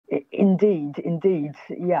Indeed, indeed.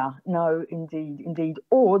 Yeah, no, indeed, indeed.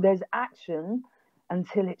 Or there's action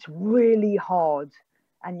until it's really hard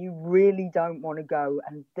and you really don't want to go,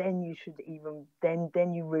 and then you should even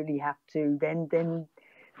then you really have to then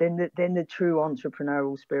the true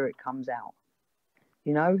entrepreneurial spirit comes out.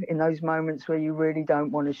 You know, in those moments where you really don't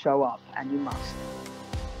want to show up and you must.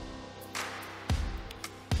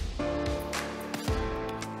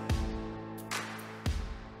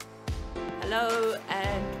 Hello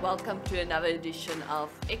and welcome to another edition of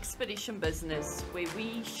Expedition Business, where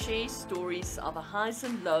we share stories of the highs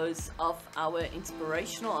and lows of our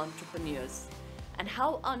inspirational entrepreneurs and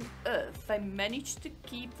how on earth they manage to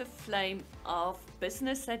keep the flame of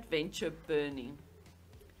business adventure burning.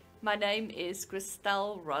 My name is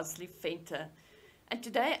Christelle Rosley Venter, and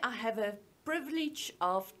today I have a privilege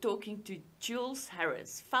of talking to Jules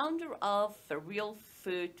Harris, founder of The Real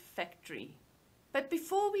Food Factory. But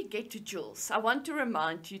before we get to Jules, I want to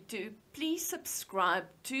remind you to please subscribe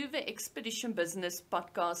to the Expedition Business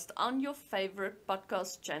podcast on your favorite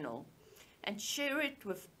podcast channel and share it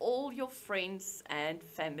with all your friends and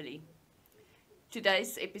family.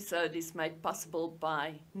 Today's episode is made possible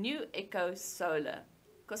by New Eco Solar,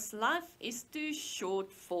 because life is too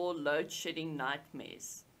short for load shedding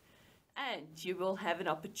nightmares, and you will have an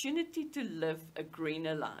opportunity to live a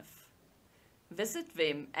greener life. Visit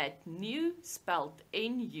them at new, spelled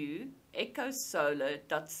N-U,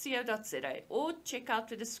 ecosolar.co.za, or check out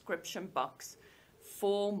the description box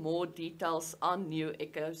for more details on New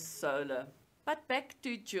Eco Solar. But back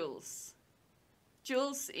to Jules.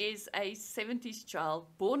 Jules is a 70s child,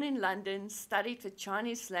 born in London, studied the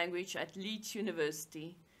Chinese language at Leeds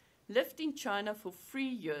University, lived in China for 3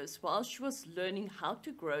 years while she was learning how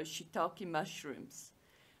to grow shiitake mushrooms,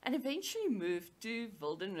 and eventually moved to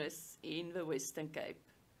wilderness in the Western Cape,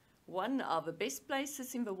 one of the best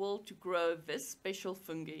places in the world to grow this special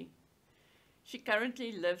fungi. She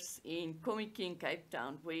currently lives in Kommetjie in Cape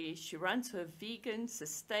Town, where she runs her vegan,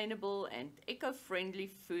 sustainable and eco-friendly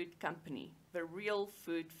food company, The Real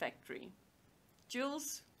Food Factory.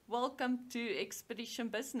 Jules, welcome to Expedition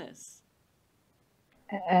Business.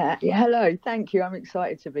 Hello, thank you. I'm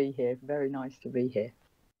excited to be here. Very nice to be here.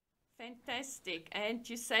 Fantastic. And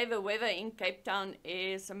you say the weather in Cape Town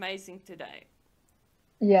is amazing today.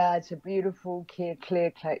 Yeah, it's a beautiful, clear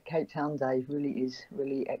Cape Town day. Really is,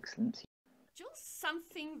 really excellent. Just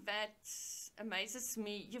something that amazes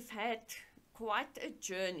me, you've had quite a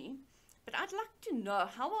journey, but I'd like to know,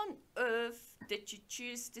 how on earth did you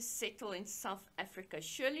choose to settle in South Africa?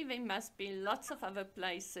 Surely there must be lots of other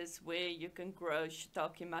places where you can grow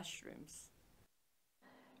shiitake mushrooms.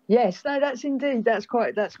 Yes, no, that's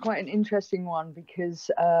quite an interesting one, because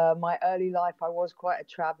my early life I was quite a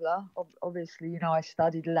traveller. Obviously, you know, I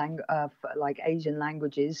studied like Asian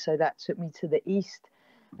languages, so that took me to the east,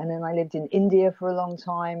 and then I lived in India for a long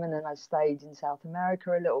time, and then I stayed in South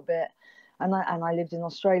America a little bit, and I lived in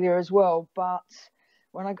Australia as well. But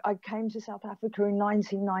when I came to South Africa in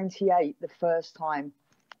 1998 the first time,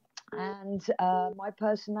 and my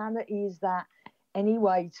personality is that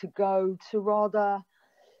anyway, to go to rather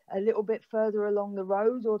a little bit further along the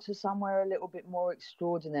road or to somewhere a little bit more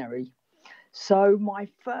extraordinary. So my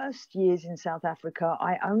first years in South Africa,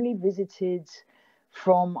 I only visited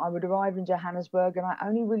I would arrive in Johannesburg, and I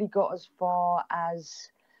only really got as far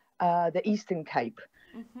as the Eastern Cape.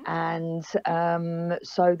 Mm-hmm. And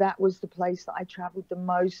so that was the place that I traveled the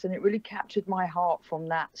most, and it really captured my heart from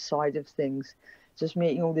that side of things, just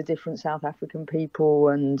meeting all the different South African people,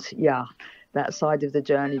 and yeah, that side of the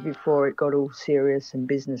journey before it got all serious and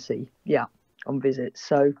businessy, on visits.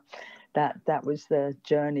 So that was the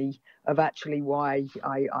journey of actually why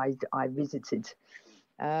I visited.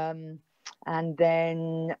 And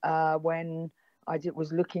then when I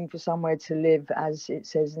was looking for somewhere to live, as it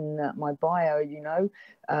says in my bio, you know,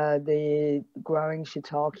 the growing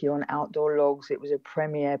shiitake on outdoor logs, it was a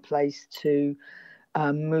premier place to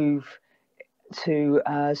move to,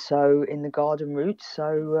 so in the garden route.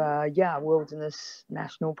 So Wilderness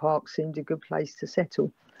National Park seemed a good place to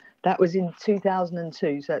settle. That was in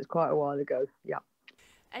 2002, so it's quite a while ago. Yeah.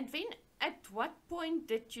 And then at what point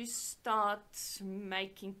did you start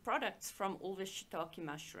making products from all the shiitake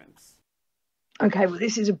mushrooms? Okay, well,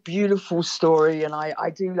 this is a beautiful story, and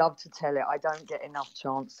I do love to tell it. I don't get enough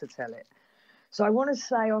chance to tell it. So I want to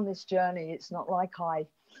say on this journey, it's not like I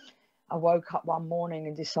woke up one morning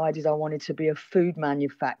and decided I wanted to be a food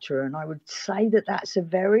manufacturer. And I would say that that's a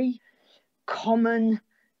very common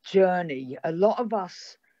journey. A lot of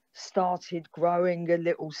us started growing a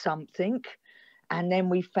little something, and then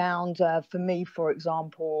we found, for me, for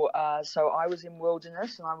example, so I was in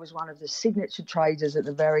Wilderness, and I was one of the signature traders at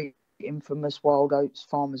the very infamous Wild Oats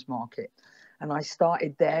Farmers Market. And I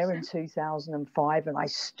started there in 2005, and I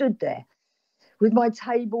stood there with my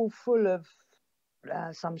table full of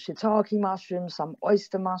some shiitake mushrooms, some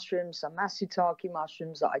oyster mushrooms, some masutake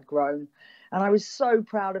mushrooms that I'd grown. And I was so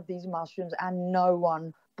proud of these mushrooms, and no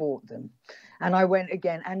one bought them. And I went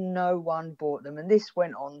again, and no one bought them. And this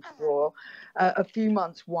went on for a few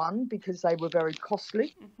months. One, because they were very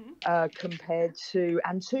costly compared to,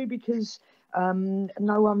 and two, because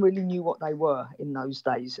no one really knew what they were in those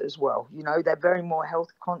days as well. You know, they're very more health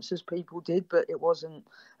conscious people did, but it wasn't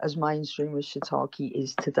as mainstream as shiitake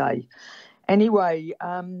is today. Anyway,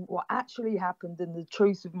 what actually happened, and the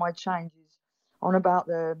truth of my change is, on about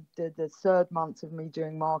the third month of me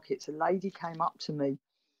doing markets, a lady came up to me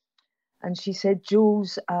and she said,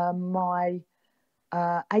 Jules, my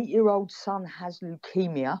 8-year-old son has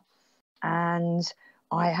leukemia, and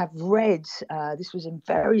I have read, this was in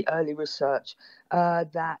very early research,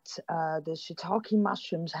 that the shiitake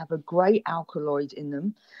mushrooms have a great alkaloid in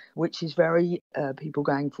them, which is very, people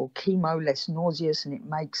going for chemo, less nauseous, and it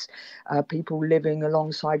makes people living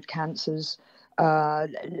alongside cancers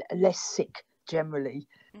less sick generally.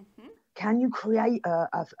 Mm-hmm. Can you create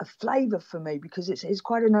a flavour for me? Because it's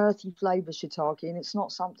quite an earthy flavour, shiitake, and it's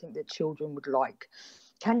not something that children would like.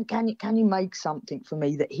 Can you make something for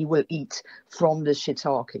me that he will eat from the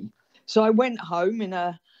shiitake? So I went home in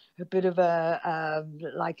a bit of a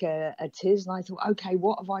tiz, and I thought, okay,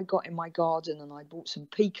 what have I got in my garden? And I bought some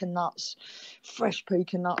pecan nuts, fresh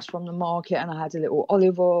pecan nuts from the market, and I had a little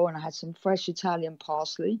olive oil, and I had some fresh Italian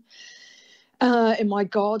parsley in my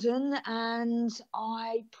garden, and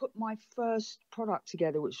I put my first product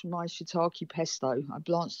together, which was my shiitake pesto. I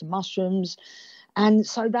blanched the mushrooms, and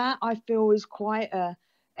so that, I feel, is quite a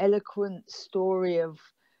eloquent story of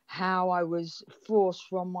how I was forced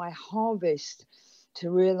from my harvest to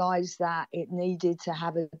realize that it needed to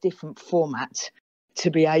have a different format to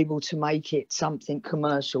be able to make it something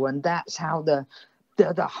commercial. And that's how the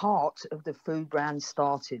heart of the food brand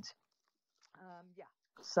started.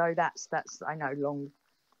 So that's I know, long,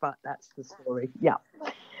 but that's the story. Yeah.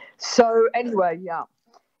 So anyway, yeah.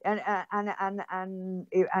 And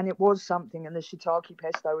it was something, and the shiitake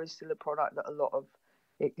pesto is still a product that a lot of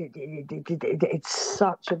it's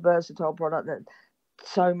such a versatile product that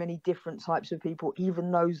so many different types of people,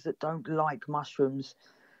 even those that don't like mushrooms,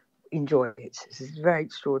 enjoy it. It's a very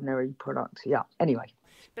extraordinary product. Yeah. Anyway.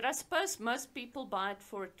 But I suppose most people buy it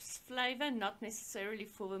for its flavor, not necessarily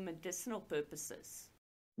for medicinal purposes.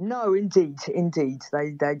 No, indeed.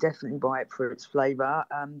 They definitely buy it for its flavour.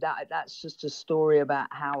 That's just a story about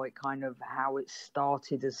how it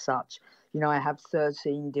started as such. You know, I have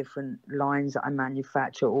 13 different lines that I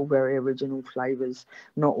manufacture, all very original flavours,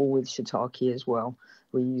 not all with shiitake as well.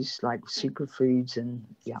 We use like superfoods and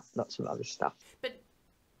lots of other stuff. But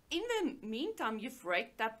in the meantime, you've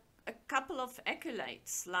raked up a couple of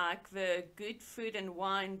accolades, like the Good Food and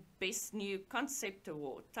Wine Best New Concept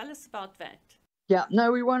Award. Tell us about that. Yeah,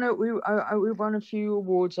 no, we won a few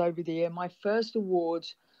awards over the year. My first award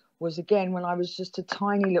was, again, when I was just a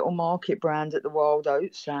tiny little market brand at the Wild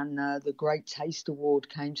Oats, and the Great Taste Award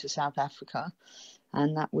came to South Africa,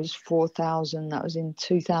 and that was 4,000. That was in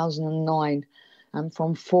 2009, and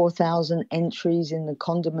from 4,000 entries in the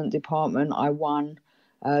condiment department, I won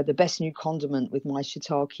the best new condiment with my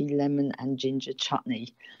shiitake, lemon, and ginger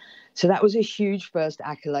chutney. So that was a huge first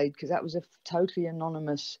accolade, because that was a totally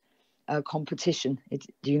anonymous competition.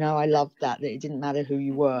 I loved that it didn't matter who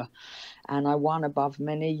you were, and I won above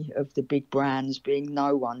many of the big brands, being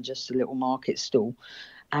no one, just a little market stall.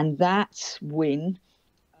 And that win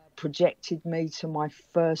projected me to my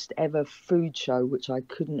first ever food show, which I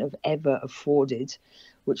couldn't have ever afforded,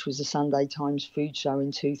 which was the Sunday Times food show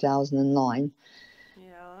in 2009.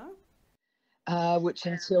 Which,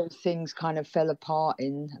 until things kind of fell apart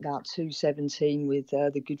in about 2017 with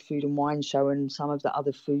the Good Food and Wine show and some of the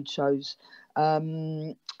other food shows,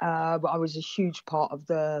 I was a huge part of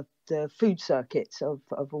the food circuits of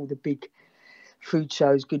all the big food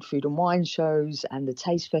shows, Good Food and Wine shows, and the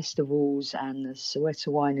taste festivals, and the Soweto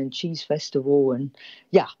Wine and Cheese Festival. And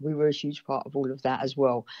we were a huge part of all of that as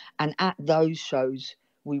well. And at those shows,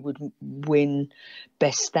 we would win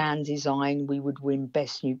best stand design. We would win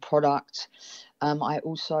best new product. I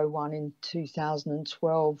also won in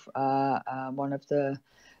 2012 one of the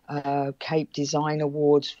Cape Design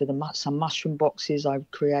Awards for some mushroom boxes.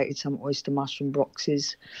 I've created some oyster mushroom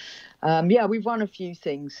boxes. We've won a few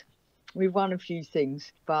things.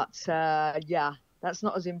 But that's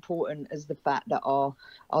not as important as the fact that our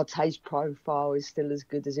taste profile is still as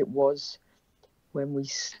good as it was when we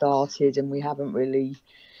started, and we haven't really,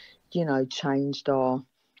 changed our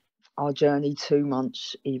our journey too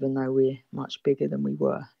much, even though we're much bigger than we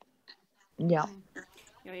were. Yeah.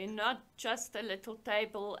 You're not just a little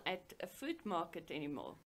table at a food market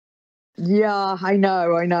anymore. Yeah, I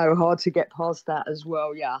know. Hard to get past that as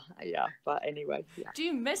well. Yeah. But anyway, yeah. Do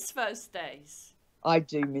you miss those days? I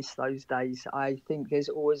do miss those days. I think there's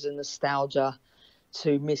always a nostalgia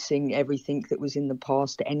to missing everything that was in the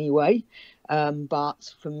past anyway.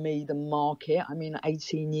 But for me, the market,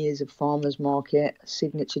 18 years of farmers market,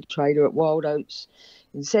 signature trader at Wild Oats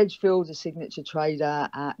in Sedgefield, a signature trader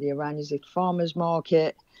at the Aranjuez Farmers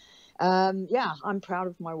Market. I'm proud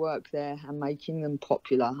of my work there and making them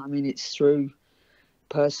popular. It's through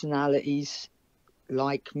personalities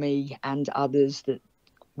like me and others that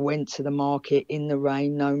went to the market in the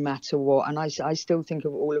rain no matter what, and I still think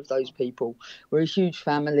of all of those people. We're a huge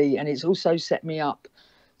family, and it's also set me up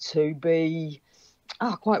to be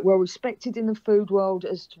quite well respected in the food world,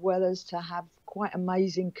 as well as to have quite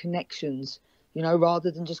amazing connections, rather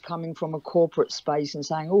than just coming from a corporate space and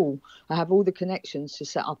saying, oh, I have all the connections to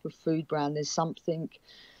set up a food brand. There's something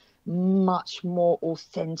much more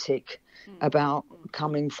authentic about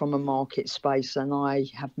coming from a market space, and I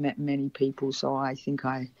have met many people, so I think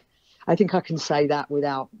I can say that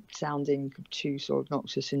without sounding obtuse or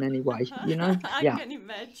obnoxious in any way, I Yeah. can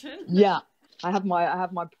imagine. Yeah. I have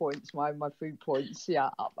my points, my food points.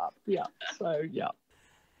 Yeah, up. Yeah. So yeah.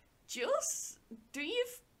 Jules, do you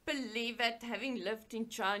believe that having lived in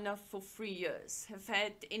China for 3 years have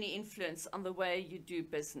had any influence on the way you do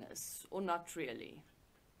business, or not really?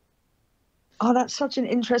 Oh, that's such an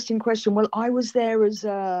interesting question. Well, I was there as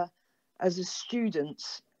a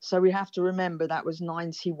student, so we have to remember that was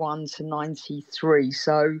 91 to 93.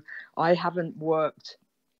 So I haven't worked.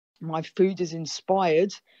 My food is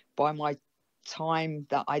inspired by my time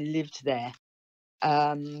that I lived there.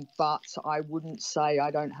 But I wouldn't say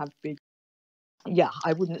I don't have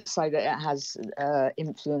I wouldn't say that it has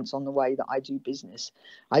influence on the way that I do business.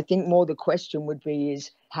 I think more the question would be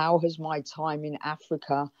is, how has my time in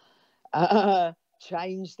Africa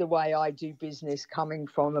changed the way I do business, coming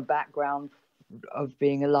from a background of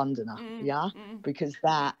being a Londoner? Because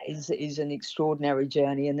that is an extraordinary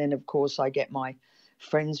journey. And then, of course, I get my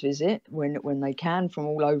friends visit when they can, from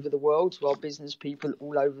all over the world, well, business people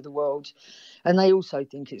all over the world, and they also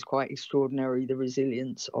think it's quite extraordinary, the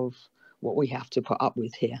resilience of what we have to put up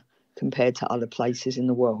with here compared to other places in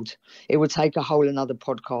the world. It would take a whole another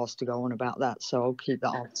podcast to go on about that, so I'll keep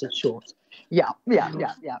that answer short. Yeah.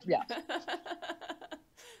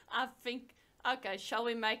 I think, okay, shall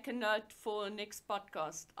we make a note for next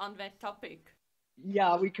podcast on that topic?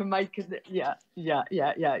 Yeah, we can make it. Yeah.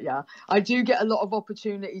 I do get a lot of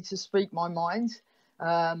opportunity to speak my mind.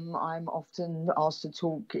 I'm often asked to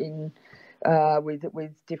talk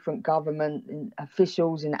with different government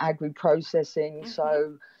officials in agri-processing.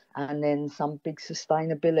 So, and then some big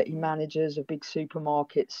sustainability managers of big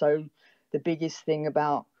supermarkets. So the biggest thing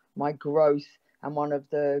about my growth, and one of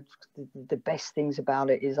the best things about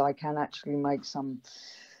it, is I can actually make some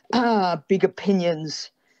big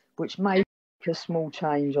opinions, which may make a small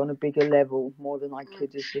change on a bigger level, more than I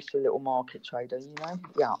could as just a little market trader,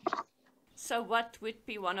 Yeah. So what would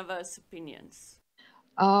be one of those opinions?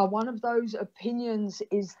 One of those opinions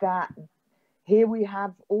is that here we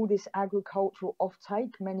have all this agricultural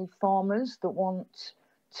offtake, many farmers that want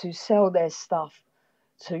to sell their stuff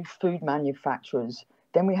to food manufacturers.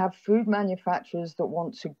 Then we have food manufacturers that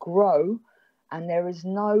want to grow, and there is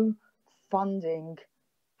no funding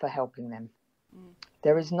for helping them.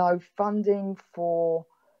 There is no funding for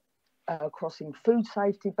crossing food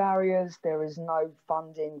safety barriers. There is no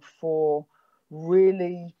funding for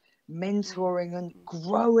really mentoring and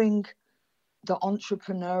growing the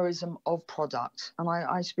entrepreneurism of product. And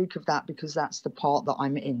I speak of that because that's the part that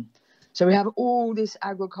I'm in. So we have all this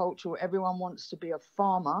agricultural, everyone wants to be a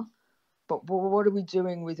farmer, but what are we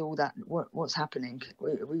doing with all that? What's happening?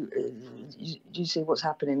 Do you see what's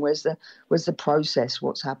happening? Where's the process?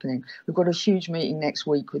 What's happening? We've got a huge meeting next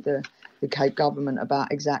week with the Cape government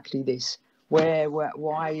about exactly this.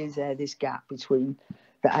 Why is there this gap between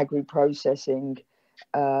the agri-processing,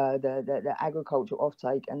 the agricultural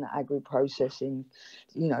offtake, and the agri-processing,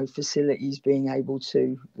 facilities being able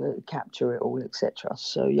to capture it all, etc.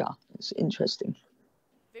 So yeah, it's interesting.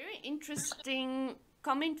 Very interesting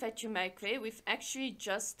comment that you make there. We've actually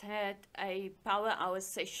just had a power hour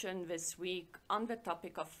session this week on the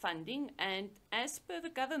topic of funding, and as per the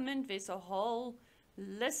government, there's a whole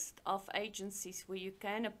list of agencies where you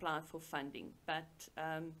can apply for funding, but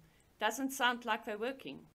doesn't sound like they're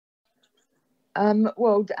working.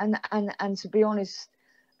 Well, and to be honest,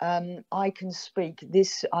 I can speak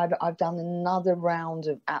this. I've done another round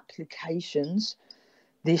of applications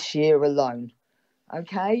this year alone.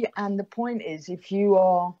 Okay. And the point is, if you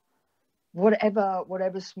are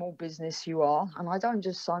whatever small business you are, and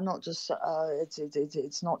I'm not just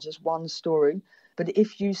it's not just one story, but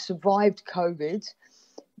if you survived COVID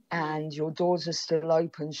and your doors are still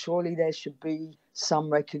open, surely there should be some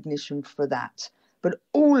recognition for that. But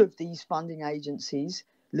all of these funding agencies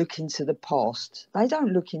look into the past. They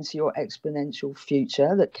don't look into your exponential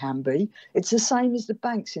future that can be. It's the same as the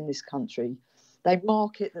banks in this country. They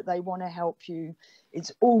market that they want to help you.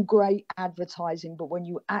 It's all great advertising, but when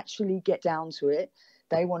you actually get down to it,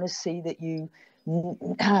 they want to see that you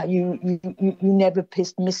never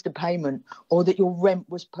missed a payment, or that your rent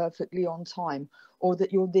was perfectly on time, or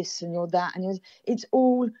that you're this and you're that, and it's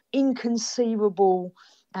all inconceivable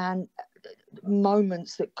and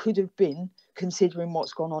moments that could have been, considering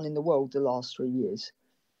what's gone on in the world the last 3 years.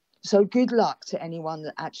 So good luck to anyone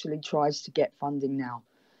that actually tries to get funding now,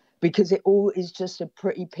 because it all is just a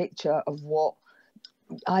pretty picture of what,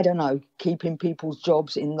 I don't know, keeping people's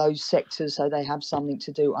jobs in those sectors so they have something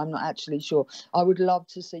to do. I'm not actually sure. I would love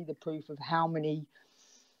to see the proof of how many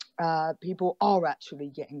people are actually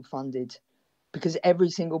getting funded, because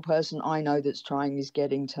every single person I know that's trying is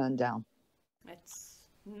getting turned down. It's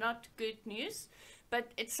not good news,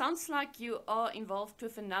 but it sounds like you are involved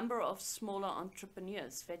with a number of smaller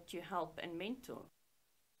entrepreneurs that you help and mentor.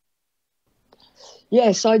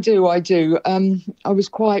 Yes, I do. I built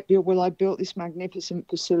this magnificent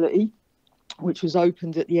facility, which was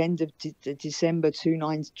opened at the end of December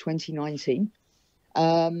 2019.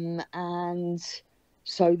 And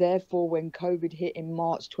so therefore, when COVID hit in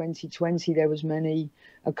March 2020, there was a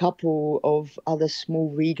couple of other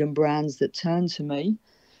small vegan brands that turned to me,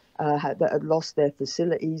 that had lost their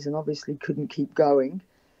facilities and obviously couldn't keep going.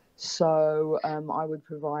 So I would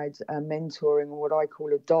provide mentoring, or what I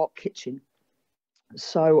call a dark kitchen.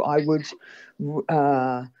 So I would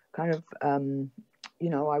I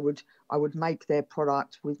would make their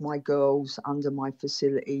product with my girls under my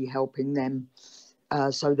facility, helping them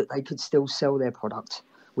so that they could still sell their product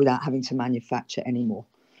without having to manufacture anymore.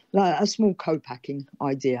 Like a small co-packing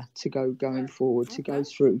idea to going forward, to go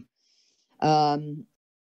through.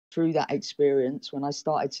 Through that experience, when I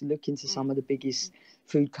started to look into some of the biggest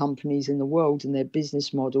food companies in the world and their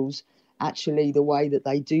business models, actually the way that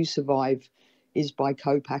they do survive is by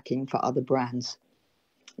co-packing for other brands.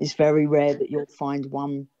 It's very rare that you'll find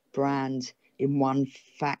one brand in one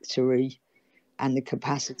factory and the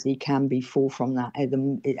capacity can be full from that.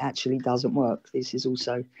 It actually doesn't work.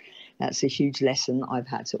 That's a huge lesson I've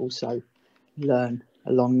had to also learn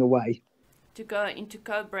along the way. To go into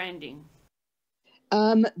co-branding.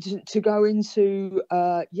 To go into,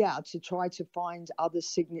 to try to find other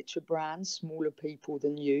signature brands, smaller people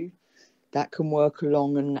than you, that can work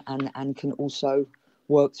along and can also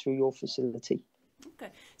work through your facility. Okay.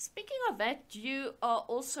 Speaking of that, you are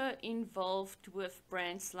also involved with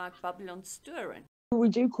brands like Babylon Sturen. We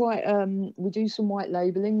do some white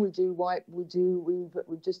labeling. We've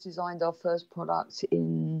just designed our first product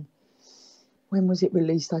when was it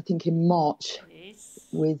released? I think in March. Yes.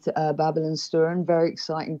 With Babylon Sturen, very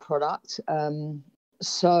exciting product.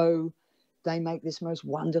 So they make this most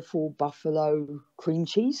wonderful buffalo cream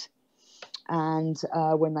cheese. And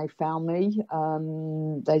when they found me,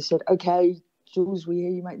 they said, okay, Jules, we hear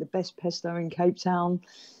you make the best pesto in Cape Town.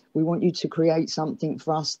 We want you to create something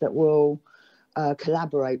for us that will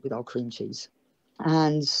collaborate with our cream cheese.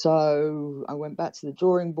 And so I went back to the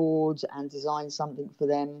drawing board and designed something for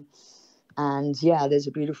them. And there's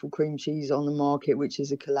a beautiful cream cheese on the market, which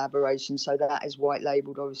is a collaboration. So that is white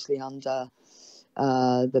labeled, obviously, under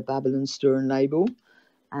the Babylon Sturen label.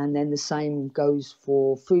 And then the same goes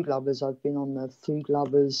for Food Lovers. I've been on the Food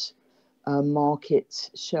Lovers market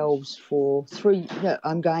shelves for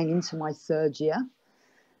I'm going into my third year.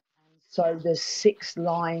 So there's 6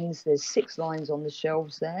 lines. There's 6 lines on the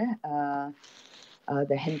shelves there.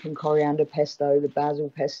 The hemp and coriander pesto, the basil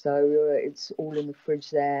pesto, it's all in the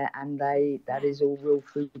fridge there. And that is all Real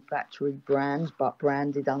Food Factory brands, but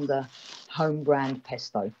branded under home brand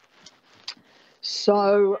pesto.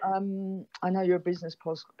 So I know you're a business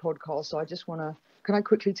podcast, so I just can I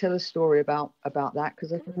quickly tell a story about that?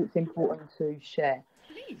 Because I think it's important to share.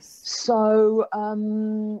 Please. So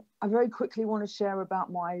I very quickly want to share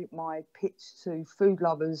about my pitch to Food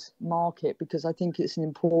Lovers market, because I think it's an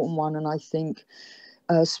important one, and I think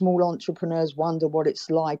small entrepreneurs wonder what it's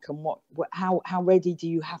like and how ready do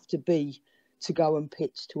you have to be to go and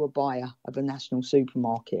pitch to a buyer of a national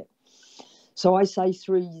supermarket. So I say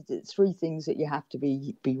three things that you have to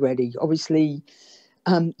be ready. Obviously,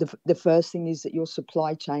 the first thing is that your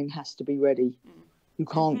supply chain has to be ready. You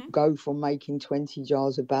can't go from making 20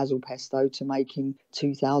 jars of basil pesto to making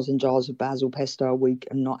 2,000 jars of basil pesto a week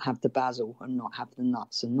and not have the basil and not have the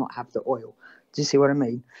nuts and not have the oil. Do you see what I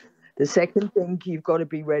mean? The second thing you've got to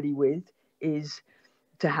be ready with is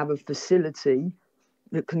to have a facility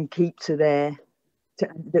that can keep to their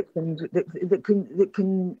that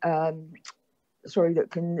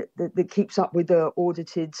keeps up with the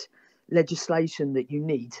audited legislation that you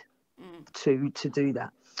need to do that.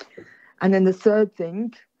 And then the third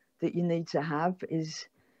thing that you need to have is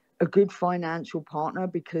a good financial partner,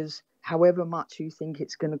 because however much you think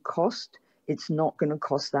it's going to cost, it's not going to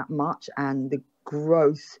cost that much, and the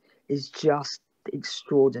growth is just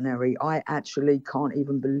extraordinary. I actually can't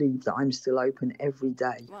even believe that I'm still open every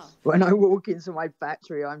day. Wow. When I walk into my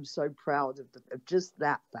factory, I'm so proud of just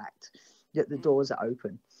that fact that the doors are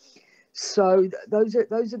open. So those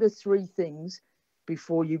are the three things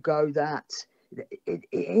before you go that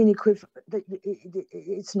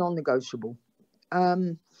it's non-negotiable.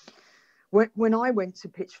 When I went to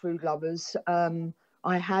pitch Food Lovers,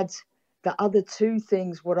 I had the other two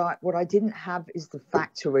things. What I didn't have is the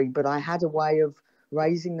factory, but I had a way of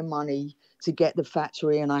raising the money to get the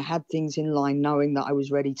factory, and I had things in line knowing that I was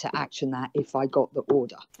ready to action that if I got the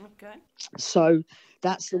order. Okay. So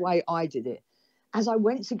that's the way I did it. As I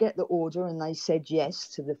went to get the order and they said yes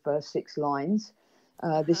to the first 6 lines,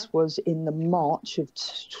 this was in the March of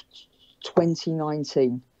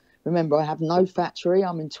 2019. Remember, I have no factory.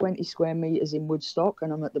 I'm in 20 square meters in Woodstock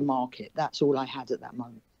and I'm at the market. That's all I had at that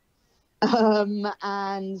moment.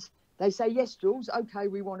 And they say, yes, Jules, okay,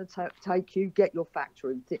 we want to take you, get your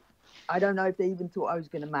factory. I don't know if they even thought I was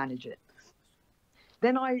going to manage it.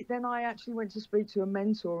 Then I actually went to speak to a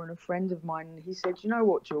mentor and a friend of mine, and he said, you know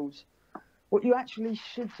what, Jules, what you actually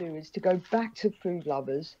should do is to go back to Food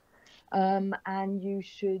Lovers, and you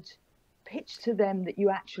should pitch to them that you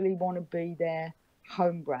actually want to be their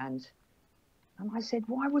home brand. And I said,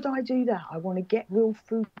 why would I do that? I want to get Real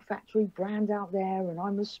Food Factory brand out there, and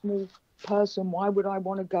I'm a small person. Why would I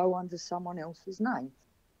want to go under someone else's name?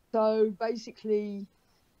 So basically,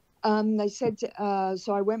 they said,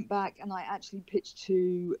 so I went back and I actually pitched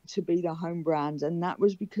to be the home brand. And that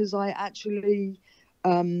was because I actually,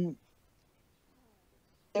 there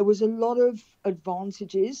was a lot of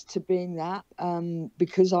advantages to being that,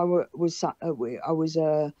 because I was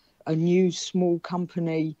a new small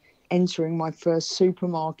company entering my first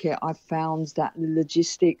supermarket. I found that the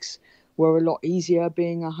logistics were a lot easier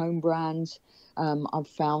being a home brand. I've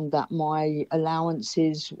found that my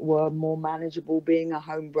allowances were more manageable being a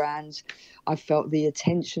home brand. I felt the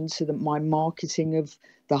attention to my marketing of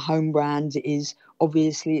the home brand is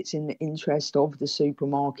obviously it's in the interest of the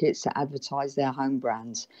supermarkets to advertise their home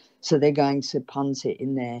brands. So they're going to punt it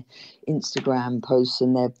in their Instagram posts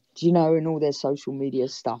and their, and all their social media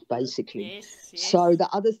stuff, basically. Yes. So the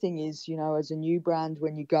other thing is, as a new brand,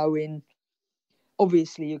 when you go in,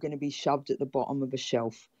 obviously you're going to be shoved at the bottom of a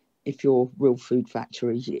shelf. If you're Real Food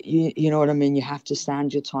Factory, you know what I mean? You have to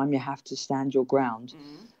stand your time. You have to stand your ground.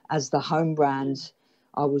 As the home brand,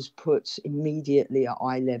 I was put immediately at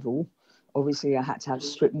eye level. Obviously, I had to have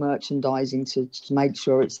strict merchandising to make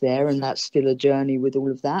sure it's there. And that's still a journey with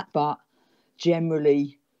all of that. But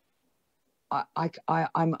generally,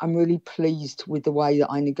 I'm really pleased with the way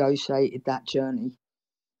that I negotiated that journey.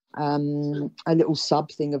 A little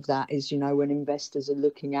sub thing of that is, when investors are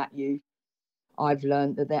looking at you, I've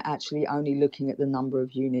learned that they're actually only looking at the number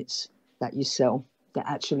of units that you sell. They're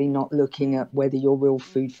actually not looking at whether you're Real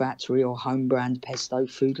Food Factory or home brand Pesto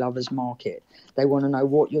Food Lovers Market. They want to know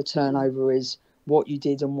what your turnover is, what you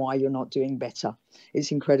did and why you're not doing better.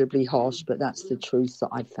 It's incredibly harsh, but that's the truth that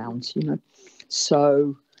I found,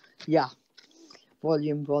 So, yeah,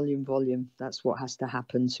 volume. That's what has to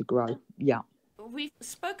happen to grow. Yeah. We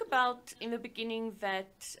spoke about in the beginning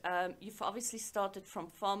that you've obviously started from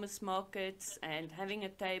farmers markets and having a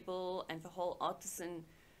table and the whole artisan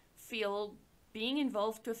feel, being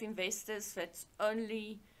involved with investors that's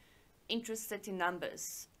only interested in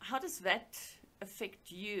numbers. How does that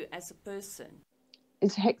affect you as a person?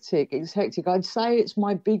 It's hectic. I'd say it's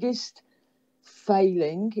my biggest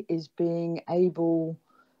failing is being able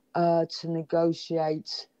to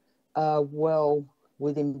negotiate well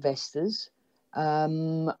with investors. I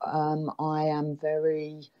am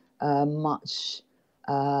very much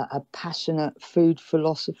a passionate food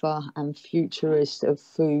philosopher and futurist of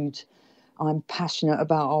food. I'm passionate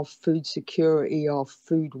about our food security, our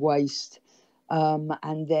food waste,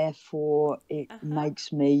 and therefore it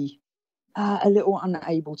makes me a little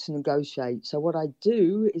unable to negotiate. So what I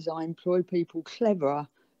do is I employ people cleverer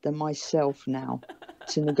than myself now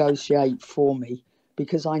to negotiate for me,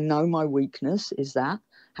 because I know my weakness is that,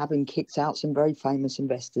 having kicked out some very famous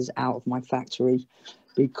investors out of my factory,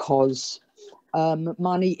 because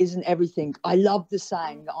money isn't everything. I love the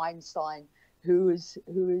saying that Einstein, who is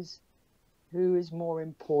more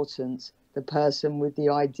important, the person with the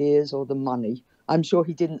ideas or the money? I'm sure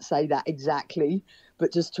he didn't say that exactly,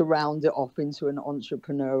 but just to round it off into an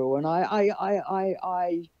entrepreneurial. And I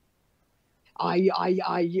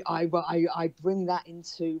bring that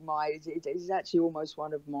into my. It is actually almost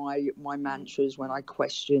one of my mantras when I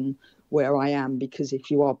question where I am, because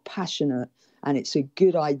if you are passionate and it's a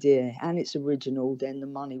good idea and it's original, then the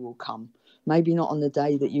money will come. Maybe not on the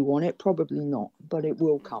day that you want it, probably not, but it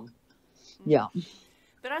will come. Yeah.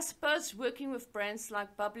 But I suppose working with brands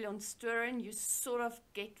like Babylon Sturen, you sort of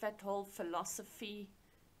get that whole philosophy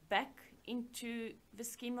back into the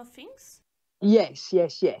scheme of things? Yes.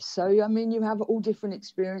 So, I mean, you have all different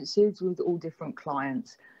experiences with all different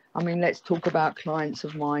clients. I mean, let's talk about clients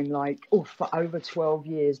of mine like, for over 12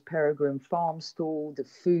 years, Peregrine Farm Stall, the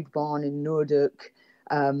Food Barn in Noorduk.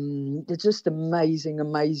 They're just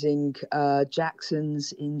amazing.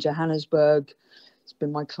 Jackson's in Johannesburg. It's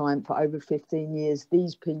been my client for over 15 years.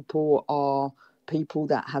 These people are people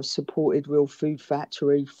that have supported Real Food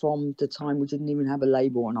Factory from the time we didn't even have a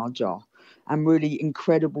label on our jar. And really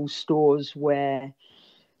incredible stores where,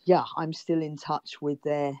 I'm still in touch with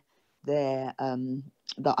the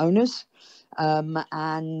owners,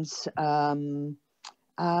 and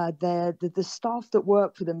the staff that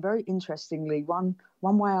work for them. Very interestingly, one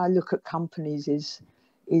way I look at companies is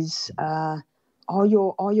are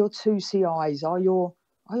your two CIs, are your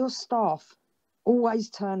staff always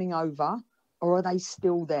turning over, or are they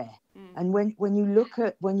still there? And when you look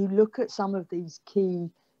at some of these key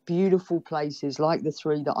beautiful places like the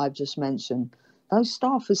three that I've just mentioned, those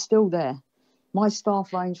staff are still there. My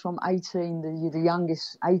staff range from 18, the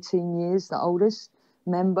youngest 18 years, the oldest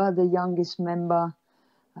member, the youngest member,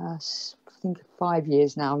 I think 5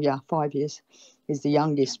 years now. 5 years is the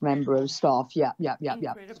youngest member of staff. Yeah.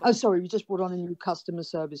 Oh, sorry, we just brought on a new customer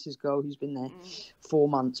services girl who's been there 4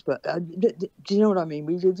 months. But do you know what I mean?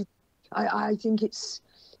 I think it's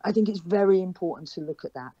very important to look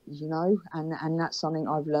at that, and that's something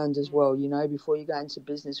I've learned as well. Before you go into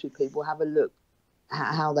business with people, have a look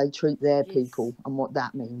at how they treat their people and what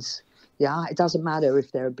that means. Yeah, it doesn't matter if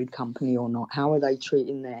they're a big company or not. How are they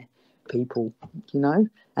treating their people? And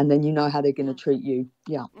then how they're going to treat you.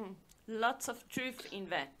 Yeah. Lots of truth in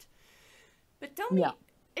that. But tell me,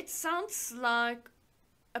 it sounds like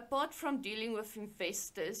apart from dealing with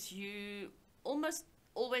investors, you almost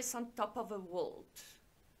always on top of the world.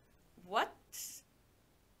 What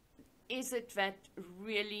is it that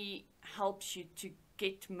really helps you to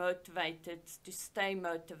get motivated, to stay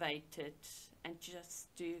motivated, and just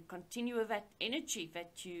to continue with that energy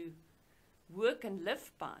that you work and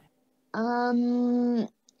live by?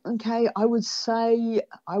 Okay, I would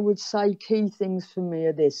say key things for me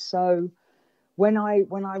are this. So when I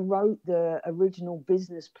wrote the original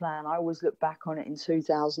business plan, I always look back on it in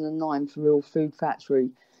 2009 for Real Food Factory.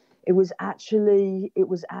 It was actually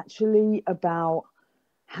about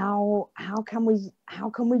how can we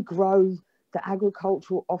grow the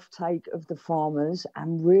agricultural offtake of the farmers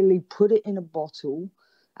and really put it in a bottle,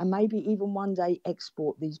 and maybe even one day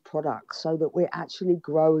export these products so that we're actually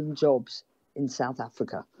growing jobs in South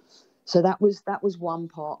Africa. So that was one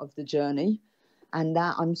part of the journey, and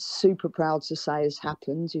that I'm super proud to say has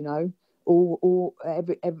happened.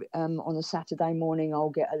 Every on a Saturday morning, I'll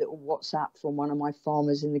get a little WhatsApp from one of my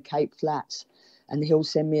farmers in the Cape Flats, and he'll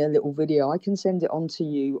send me a little video. I can send it on to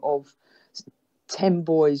you of 10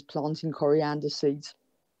 boys planting coriander seeds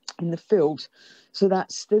in the field. So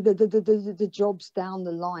that's the jobs down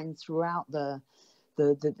the line throughout the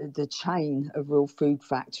chain of Real Food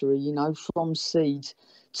Factory, from seed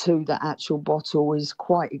to the actual bottle is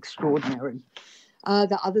quite extraordinary.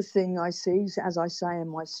 The other thing I see, as I say, in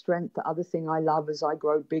my strength, the other thing I love as I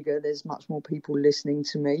grow bigger, there's much more people listening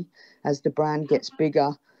to me as the brand gets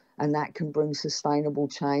bigger, and that can bring sustainable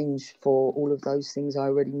change for all of those things I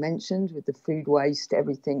already mentioned with the food waste,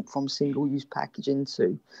 everything from single-use packaging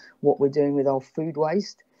to what we're doing with our food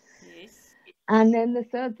waste. Yes. And then the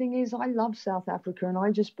third thing is I love South Africa and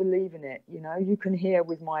I just believe in it. You can hear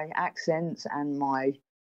with my accents and my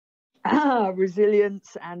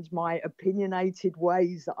resilience and my opinionated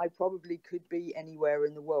ways that I probably could be anywhere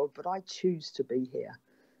in the world, but I choose to be here.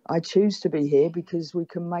 I choose to be here because we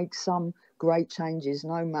can make some great changes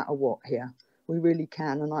no matter what here. We really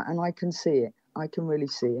can, and I can see it. I can really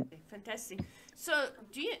see it. Fantastic. So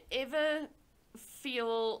do you ever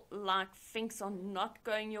feel like things are not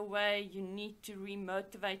going your way, you need to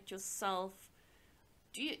remotivate yourself?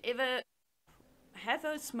 Do you ever have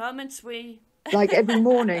those moments where Like every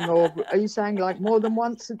morning, or are you saying like more than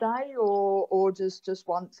once a day, or just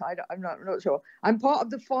once? I'm not sure. I'm part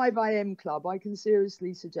of the 5 a.m. club. I can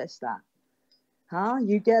seriously suggest that. Huh?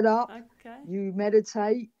 You get up, okay. you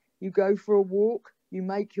meditate, you go for a walk, you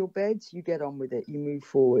make your bed, you get on with it, you move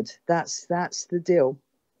forward. That's the deal.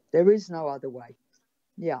 There is no other way.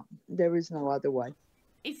 Yeah, there is no other way.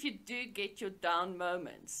 If you do get your down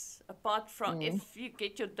moments, apart from if you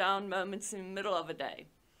get your down moments in the middle of a day,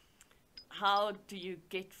 how do you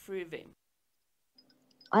get through them?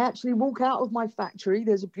 I actually walk out of my factory.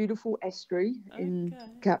 There's a beautiful estuary in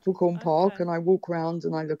Okay. Capricorn Park, Okay. and I walk around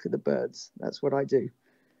and I look at the birds. That's what I do.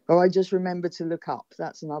 Or I just remember to look up.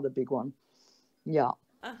 That's another big one. Yeah.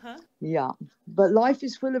 Uh-huh. Yeah. But life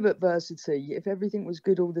is full of adversity. If everything was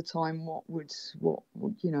good all the time, what would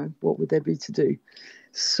there be to do?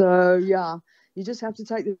 So yeah, you just have to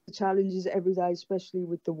take the challenges every day, especially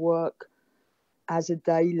with the work as a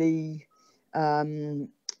daily journey.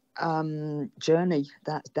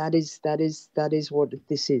 That is what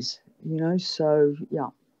this is, so yeah.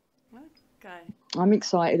 Okay. I'm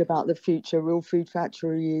excited about the future. Real Food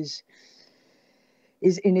Factory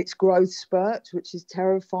is in its growth spurt, which is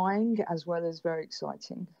terrifying as well as very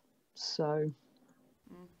exciting. So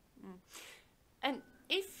And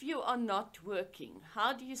if you are not working,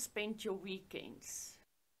 how do you spend your weekends?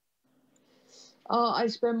 I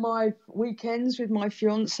spend my weekends with my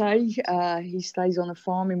fiance. He stays on a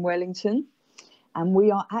farm in Wellington, and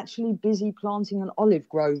we are actually busy planting an olive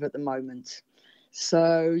grove at the moment.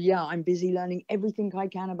 So yeah, I'm busy learning everything I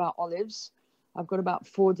can about olives. I've got about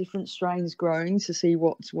 4 different strains growing to see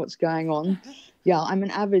what's going on. Yeah, I'm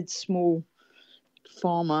an avid small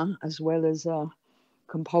farmer as well as a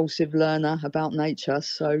compulsive learner about nature.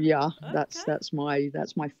 So yeah, Okay. that's my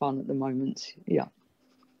fun at the moment. Yeah.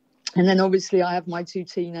 And then obviously I have my 2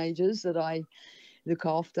 teenagers that I look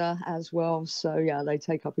after as well. So yeah, they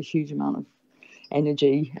take up a huge amount of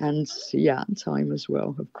energy and time as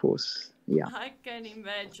well, of course. Yeah, I can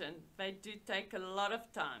imagine. They do take a lot of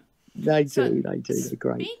time. they So, do. They're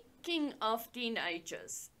great. speaking of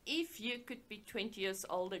teenagers, if you could be 20 years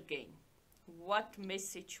old again, what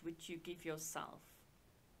message would you give yourself?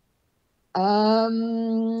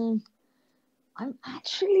 I'm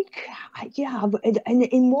actually, yeah.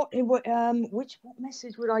 In what what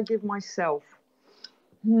message would I give myself?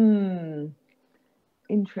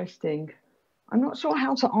 Interesting. I'm not sure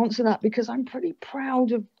how to answer that because I'm pretty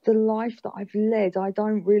proud of the life that I've led. I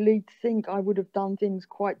don't really think I would have done things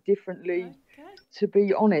quite differently, Okay. to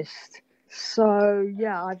be honest. So,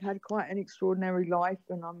 yeah, I've had quite an extraordinary life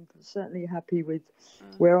and I'm certainly happy with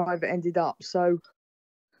where I've ended up. So,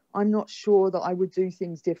 I'm not sure that I would do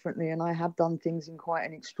things differently, and I have done things in quite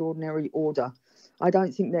an extraordinary order. I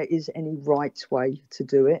don't think there is any right way to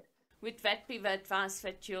do it. Would that be the advice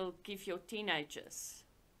that you'll give your teenagers?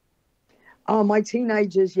 Oh, my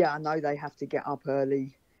teenagers, yeah, I know they have to get up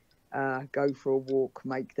early, go for a walk,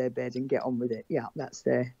 make their bed and get on with it. Yeah, that's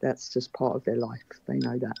just part of their life. They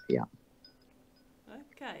know that, yeah.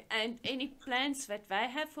 Okay. And any plans that they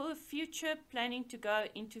have for the future, planning to go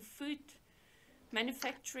into food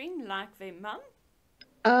manufacturing like their mum?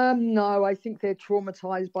 No, I think they're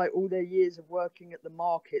traumatized by all their years of working at the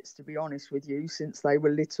markets, to be honest with you, since they were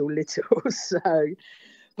little. So,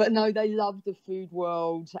 but no, they love the food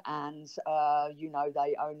world, and they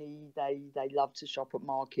love to shop at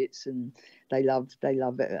markets, and they love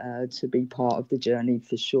it to be part of the journey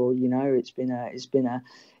for sure. It's been a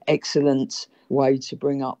excellent way to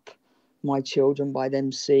bring up my children by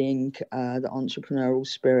them seeing the entrepreneurial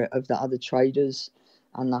spirit of the other traders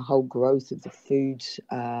and the whole growth of the food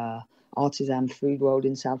artisan food world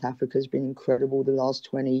in South Africa has been incredible the last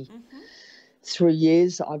 23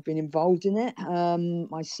 years that I've been involved in it.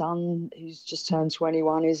 My son, who's just turned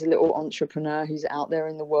 21, is a little entrepreneur. He's out there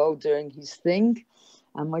in the world doing his thing.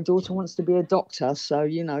 And my daughter wants to be a doctor. So,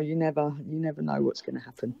 you never know what's going to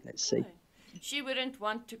happen. Let's see. She wouldn't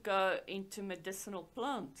want to go into medicinal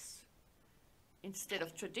plants instead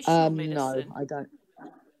of traditional medicine. No, I don't.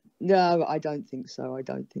 No, I don't think so.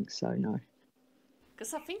 No.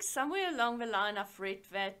 Because I think somewhere along the line I've read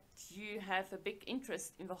that you have a big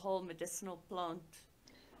interest in the whole medicinal plant.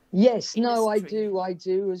 Yes, industry. no, I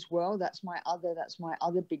do as well. That's my other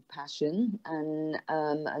big passion, and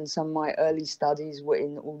some of my early studies were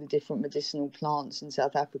in all the different medicinal plants in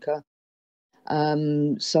South Africa.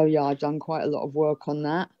 So yeah, I've done quite a lot of work on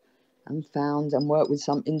that and worked with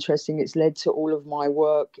some interesting. It's led to all of my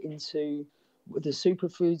work into the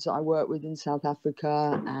superfoods that I work with in South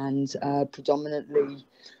Africa, and predominantly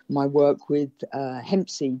my work with hemp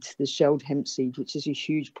seeds, the shelled hemp seed, which is a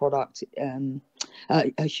huge product,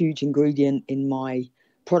 a huge ingredient in my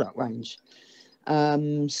product range.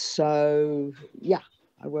 So yeah,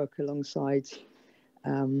 I work alongside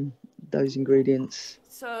those ingredients.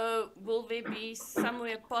 So, will there be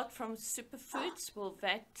somewhere apart from superfoods? Will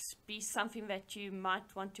that be something that you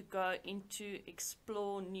might want to go into,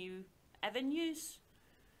 explore new avenues,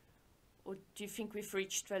 or do you think we've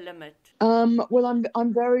reached the limit? Well,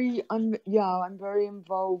 I'm very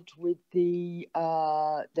involved with the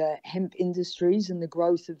hemp industries and the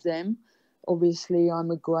growth of them. Obviously,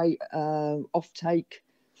 I'm a great offtake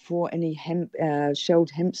for any hemp shelled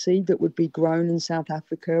hemp seed that would be grown in South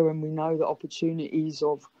Africa, and we know the opportunities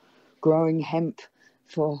of growing hemp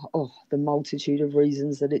for the multitude of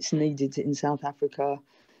reasons that it's needed in South Africa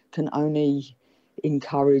can only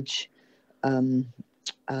encourage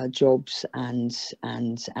jobs and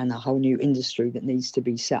a whole new industry that needs to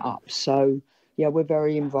be set up. So yeah, we're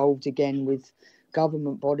very involved again with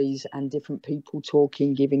government bodies and different people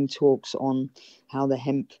giving talks on how the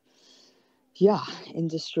hemp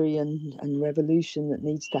industry and revolution that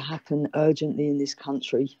needs to happen urgently in this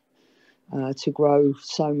country to grow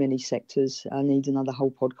so many sectors. I need another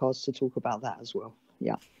whole podcast to talk about that as well.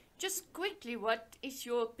 Yeah. Just quickly, what is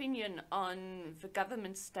your opinion on the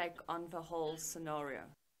government's take on the whole scenario?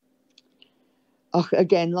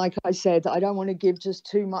 Again, like I said, I don't want to give just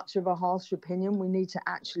too much of a harsh opinion. We need to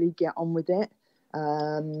actually get on with it.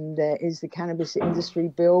 There is the cannabis industry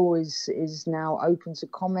bill is now open to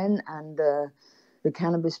comment, and the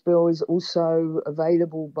cannabis bill is also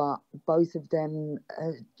available, but both of them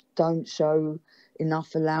don't show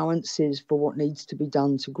enough allowances for what needs to be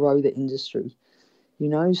done to grow the industry.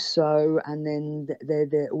 So, and then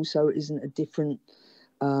there also isn't a different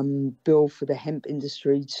bill for the hemp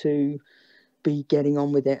industry to be getting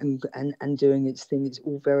on with it and doing its thing. It's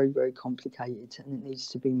all very, very complicated, and it needs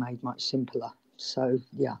to be made much simpler. So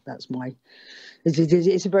yeah, it's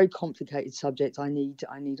a very complicated subject. I need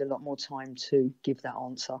a lot more time to give that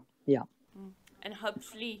answer. Yeah. And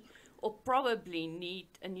hopefully, or probably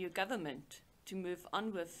need a new government to move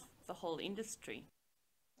on with the whole industry.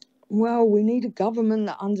 Well, we need a government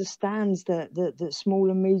that understands that small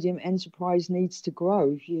and medium enterprise needs to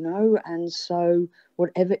grow, and so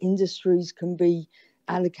whatever industries can be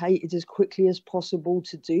allocated as quickly as possible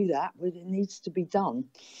to do that, but it needs to be done.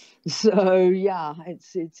 So yeah,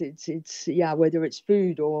 it's whether it's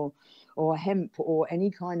food or hemp or any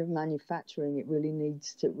kind of manufacturing, it really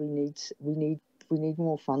needs to. We need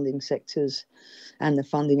more funding sectors, and the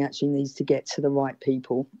funding actually needs to get to the right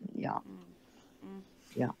people. Yeah.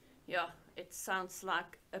 Yeah. Yeah, it sounds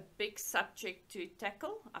like a big subject to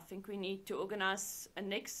tackle. I think we need to organize a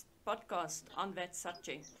next podcast on that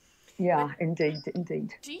subject. Yeah, but indeed.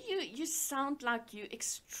 Do you sound like you're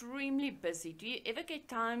extremely busy. Do you ever get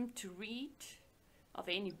time to read? Are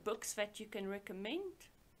there any books that you can recommend?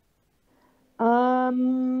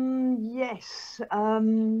 Yes. I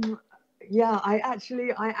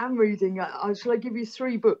am reading. Shall I give you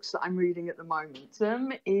 3 books that I'm reading at the moment?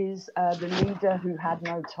 One is The Leader Who Had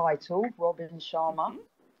No Title, Robin Sharma. Mm-hmm.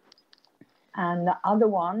 And the other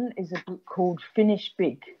one is a book called Finish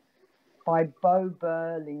Big by Bo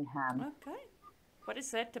Burlingham. Okay. What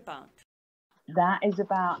is that about? That is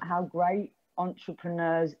about how great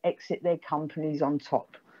entrepreneurs exit their companies on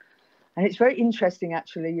top. And it's very interesting,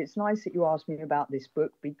 actually. It's nice that you asked me about this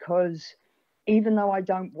book, because even though I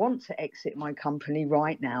don't want to exit my company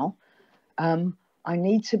right now, I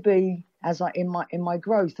need to be, in my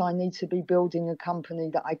growth, I need to be building a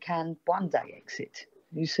company that I can one day exit,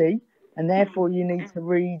 you see? And therefore you need to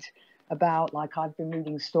read about, like I've been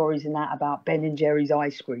reading stories in that about Ben & Jerry's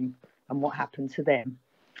ice cream and what happened to them,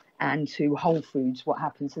 and to Whole Foods, what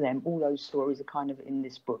happened to them. All those stories are kind of in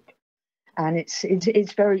this book. And it's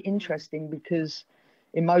very interesting, because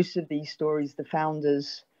in most of these stories, the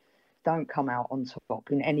founders don't come out on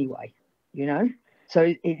top in any way,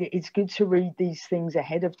 So it's good to read these things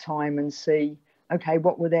ahead of time and see, okay,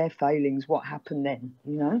 what were their failings? What happened then,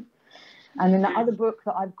 And then the other book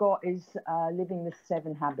that I've got is Living the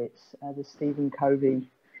 7 Habits, the Stephen Covey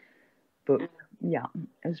book,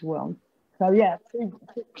 as well. So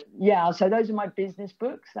so those are my business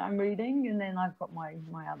books that I'm reading, and then I've got my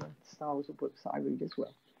other styles of books that I read as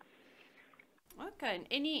well. Okay, and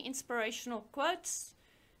any inspirational quotes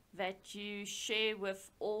that you share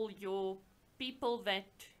with all your people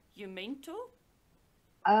that you mentor?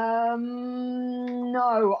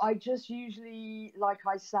 No, I just usually, like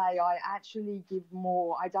I say, I actually give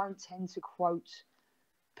more. I don't tend to quote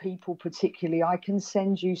people particularly, I can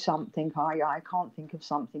send you something. I can't think of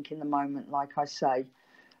something in the moment, like I say.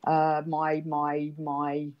 My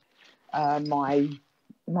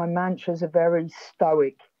mantras are very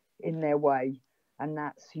stoic in their way, and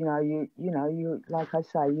that's, you like I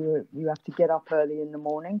say, you have to get up early in the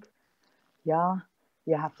morning. Yeah,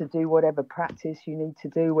 you have to do whatever practice you need to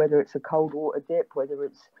do, whether it's a cold water dip, whether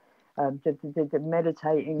it's the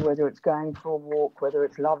meditating, whether it's going for a walk, whether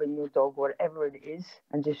it's loving your dog, whatever it is,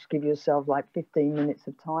 and just give yourself like 15 minutes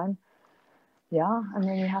of time. Yeah, and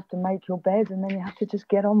then you have to make your bed, and then you have to just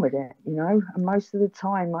get on with it, And most of the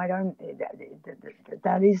time,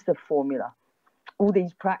 that is the formula. All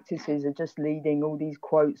these practices are just leading, all these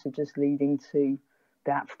quotes are just leading to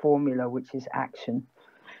that formula, which is action.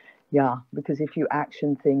 Yeah, because if you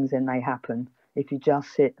action things, then they happen. If you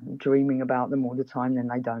just sit dreaming about them all the time, then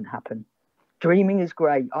they don't happen. Dreaming is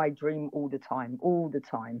great. I dream all the time,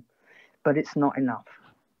 but it's not enough.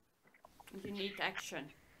 You need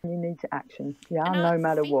action. You need to action, no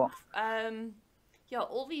matter what.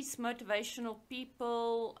 All these motivational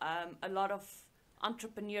people, a lot of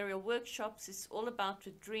entrepreneurial workshops is all about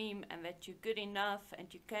the dream and that you're good enough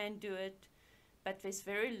and you can do it, but there's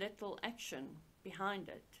very little action behind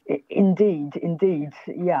it. Indeed.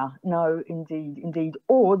 Yeah, no, indeed.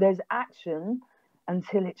 Or there's action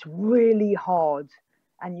until it's really hard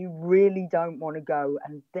and you really don't want to go,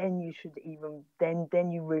 and then you should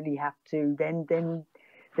then you really have to, then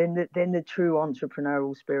the true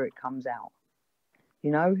entrepreneurial spirit comes out,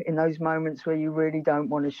 in those moments where you really don't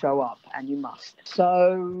want to show up and you must.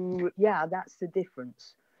 So yeah, that's the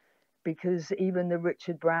difference, because even the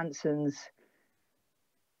Richard Bransons,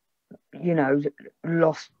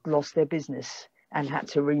 lost their business and had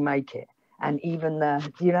to remake it. And even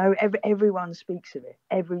everyone speaks of it.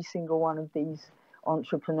 Every single one of these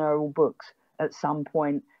entrepreneurial books at some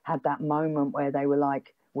point had that moment where they were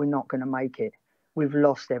like, we're not going to make it. We've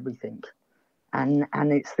lost everything. And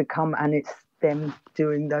it's them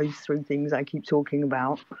doing those three things I keep talking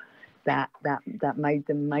about that made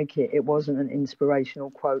them make it. It wasn't an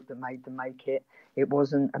inspirational quote that made them make it. It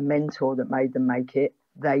wasn't a mentor that made them make it.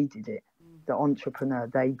 They did it. The entrepreneur,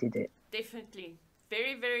 they did it. Definitely.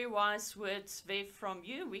 Very, very wise words there from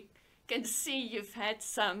you. We can see you've had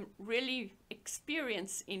some really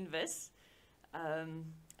experience in this,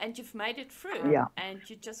 and you've made it through. Yeah. And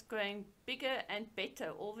you're just going bigger and better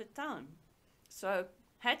all the time. So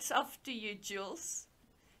hats off to you, Jules.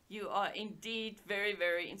 You are indeed very,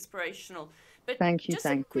 very inspirational. But thank you. Just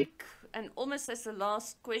a quick, and almost as a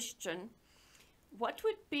last question, what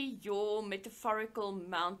would be your metaphorical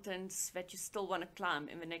mountains that you still want to climb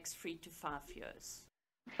in the next 3 to 5 years?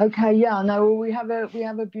 Okay, yeah, no, well, we have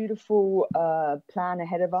a beautiful plan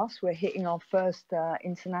ahead of us. We're hitting our first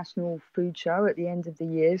international food show at the end of the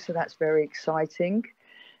year, so that's very exciting.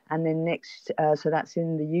 And then so that's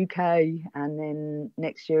in the UK, and then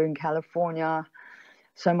next year in California.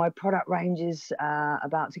 So my product range is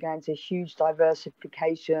about to go into huge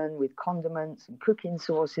diversification with condiments and cooking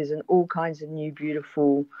sauces and all kinds of new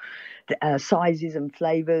beautiful sizes and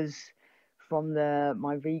flavors from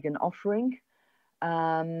my vegan offering.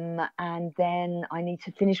 And then I need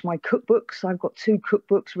to finish my cookbooks. I've got 2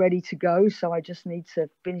 cookbooks ready to go, so I just need to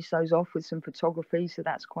finish those off with some photography, so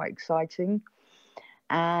that's quite exciting.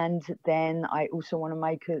 And then I also want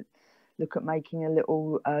to look at making a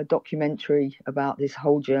little documentary about this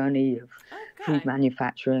whole journey of food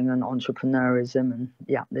manufacturing and entrepreneurism. And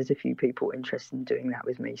yeah, there's a few people interested in doing that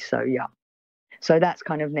with me. So yeah, so that's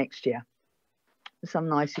kind of next year. Some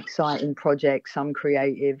nice, exciting projects, some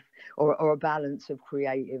creative, or a balance of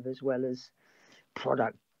creative as well as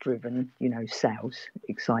product-driven, sales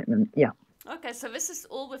excitement. Yeah. Okay, so this is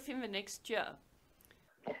all within the next year.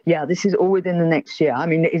 Yeah, this is all within the next year. I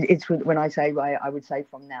mean, it's when I say, I would say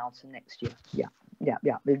from now to next year. Yeah.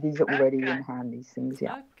 These are already in hand, these things,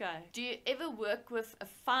 yeah. Okay. Do you ever work with a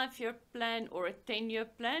 5-year plan or a 10-year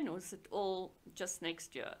plan, or is it all just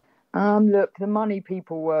next year? Look, the money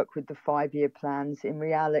people work with the 5-year plans. In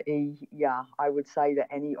reality, yeah, I would say that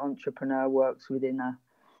any entrepreneur works within a,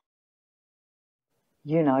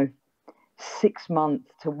 6 month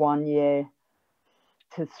to 1 year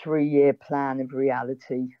to 3-year plan of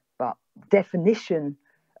reality. But definition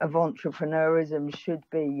of entrepreneurism should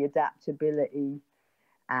be adaptability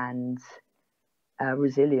and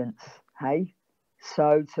resilience. Hey,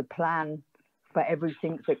 so to plan for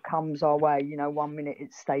everything that comes our way, 1 minute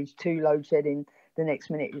it's stage 2 load shedding, the next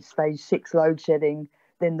minute it's stage 6 load shedding,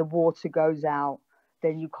 then the water goes out,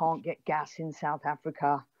 then you can't get gas in South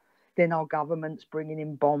Africa, then our government's bringing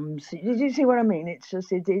in bombs. You see what I mean? It's just,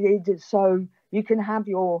 it's so you can have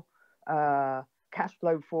your cash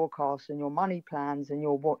flow forecasts and your money plans and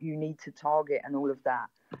your what you need to target and all of that.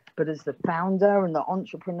 But as the founder and the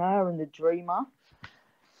entrepreneur and the dreamer,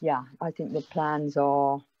 yeah, I think the plans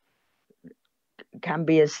can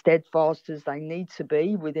be as steadfast as they need to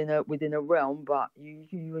be within a realm, but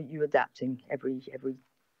you adapting every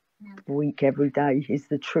week, every day is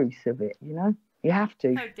the truth of it, you know? You have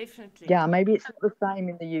to. Oh, definitely. Yeah, maybe it's not the same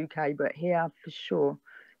in the UK, but here for sure.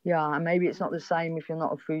 Yeah, and maybe it's not the same if you're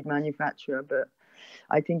not a food manufacturer, but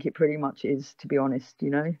I think it pretty much is, to be honest, you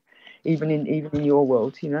know, even in your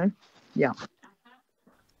world, you know? Yeah.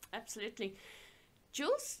 Absolutely.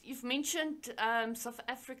 Jules, you've mentioned South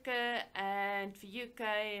Africa and the UK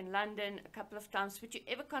and London a couple of times. Would you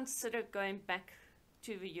ever consider going back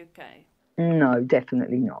to the UK? No,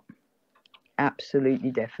 definitely not. Absolutely,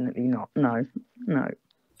 definitely not. No.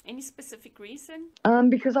 Any specific reason?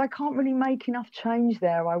 Because I can't really make enough change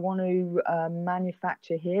there. I want to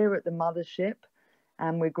manufacture here at the mothership,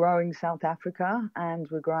 and we're growing South Africa, and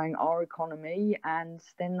we're growing our economy, and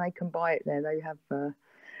then they can buy it there. They have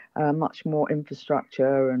much more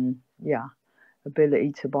infrastructure and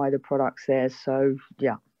ability to buy the products there. So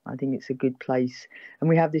yeah, I think it's a good place. And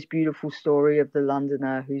we have this beautiful story of the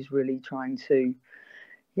Londoner who's really trying to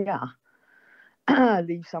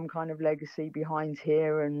leave some kind of legacy behind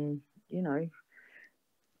here, and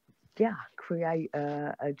create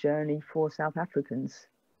a journey for South Africans.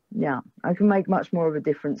 Yeah, I can make much more of a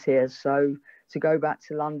difference here. So to go back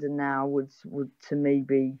to London now would to me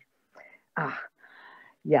be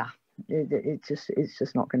it's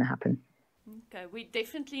just not going to happen. Okay, we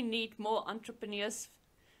definitely need more entrepreneurs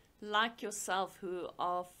like yourself who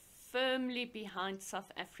are firmly behind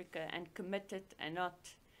South Africa and committed and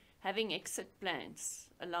not having exit plans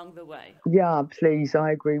along the way. Yeah, please.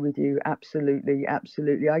 I agree with you. Absolutely.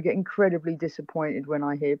 Absolutely. I get incredibly disappointed when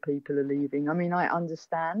I hear people are leaving. I mean, I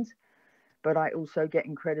understand, but I also get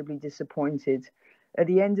incredibly disappointed. At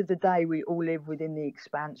the end of the day, we all live within the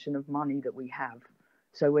expansion of money that we have.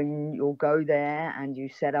 So when you'll go there and you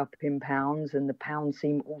set up in pounds, and the pounds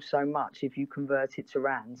seem all so much if you convert it to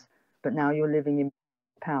rands, but now you're living in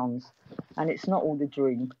pounds, and it's not all the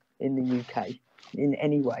dream in the UK in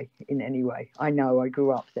any way. I know, I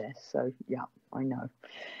grew up there, so yeah, I know.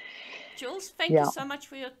 Jules, thank you so much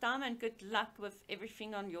for your time, and good luck with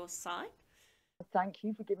everything on your side. Thank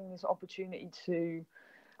you for giving this opportunity to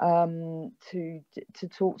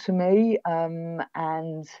talk to me,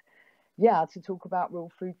 and to talk about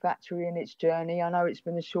Real Food Factory and its journey. I know it's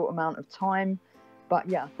been a short amount of time, but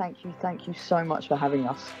yeah, thank you so much for having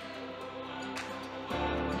us.